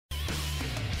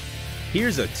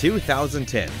Here's a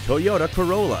 2010 Toyota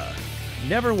Corolla.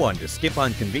 Never one to skip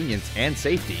on convenience and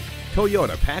safety,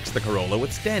 Toyota packs the Corolla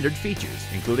with standard features,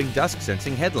 including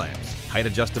dusk-sensing headlamps,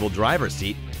 height-adjustable driver's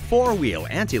seat, four-wheel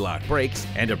anti-lock brakes,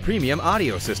 and a premium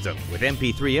audio system with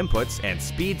MP3 inputs and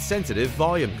speed-sensitive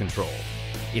volume control.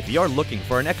 If you're looking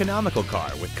for an economical car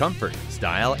with comfort,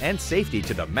 style, and safety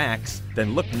to the max,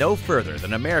 then look no further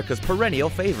than America's perennial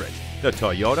favorite, the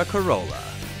Toyota Corolla.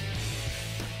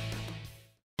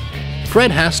 Fred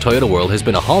Haas Toyota World has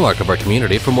been a hallmark of our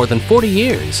community for more than 40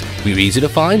 years. We're easy to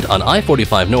find on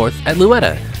I-45 North at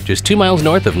Louetta, just 2 miles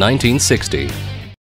north of 1960.